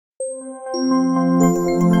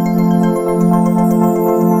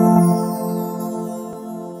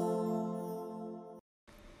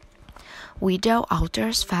Widow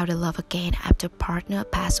Otters found love again after partner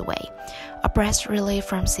passed away. A press release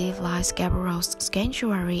from civilized Scarborough's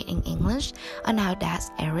sanctuary in English announced that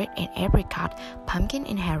Eric and Apricot, Pumpkin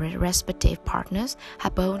and Harriet's respective partners,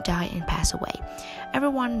 have both died and passed away.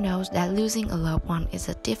 Everyone knows that losing a loved one is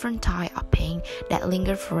a different type of pain that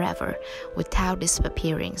lingers forever, without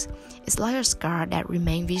disappearing. It's like a scar that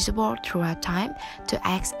remains visible throughout time to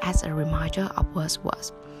act as a reminder of what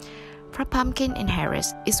was. For Pumpkin and Harriet,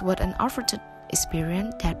 it was an unfortunate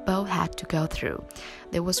experience that both had to go through.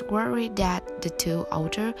 There was worry that the two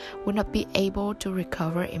Otters would not be able to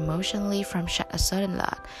recover emotionally from such a sudden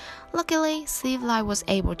loss. Luckily, Civilize was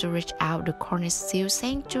able to reach out to Cornish Seal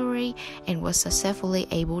Sanctuary and was successfully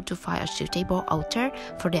able to find a suitable Otter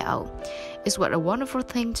for their own. It was a wonderful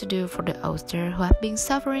thing to do for the Otters who have been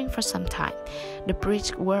suffering for some time. The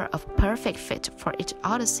breeds were a perfect fit for each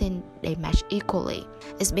other since they match equally.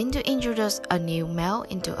 It's been to introduce a new male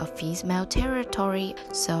into a female territory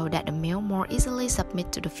so that the male more easily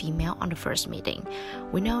submit to the female on the first meeting.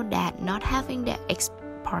 We know that not having the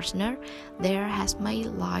partner there has made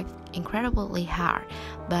life incredibly hard,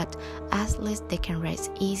 but at least they can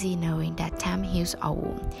rest easy knowing that time heals all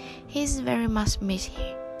wounds. He is very much missed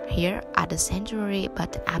here at the sanctuary,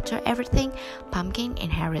 but after everything Pumpkin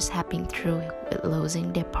and Harris have been through with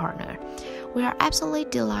losing their partner, we are absolutely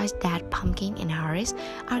delighted that Pumpkin and Harris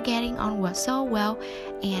are getting on so well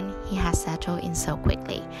and he has settled in so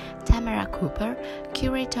quickly. Tamara Cooper,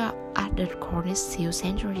 curator at the Cornish Seal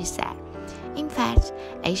Sanctuary, said, "In fact,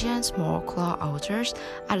 Asian small claw otters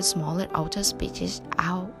are the smallest otter species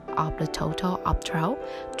out of the total of 12.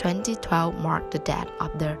 2012 marked the death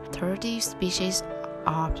of the 30 species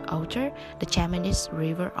of otter, the Japanese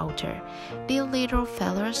river otter. These little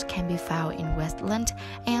fellows can be found in wetlands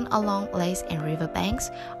and along lakes and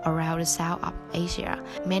riverbanks around the south of Asia.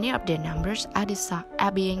 Many of their numbers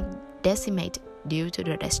are being decimated due to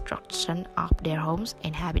the destruction of their homes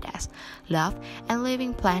and habitats. Love and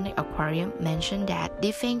Living Planet Aquarium mentioned that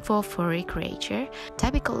the thankful furry creature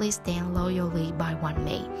typically stand loyally by one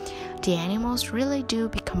mate. The animals really do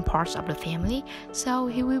become parts of the family, so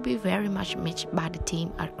he will be very much missed by the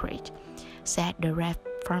team at Crete," said the rep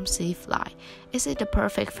from Seafly. "Is it the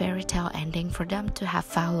perfect fairy tale ending for them to have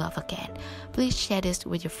found love again? Please share this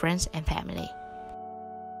with your friends and family."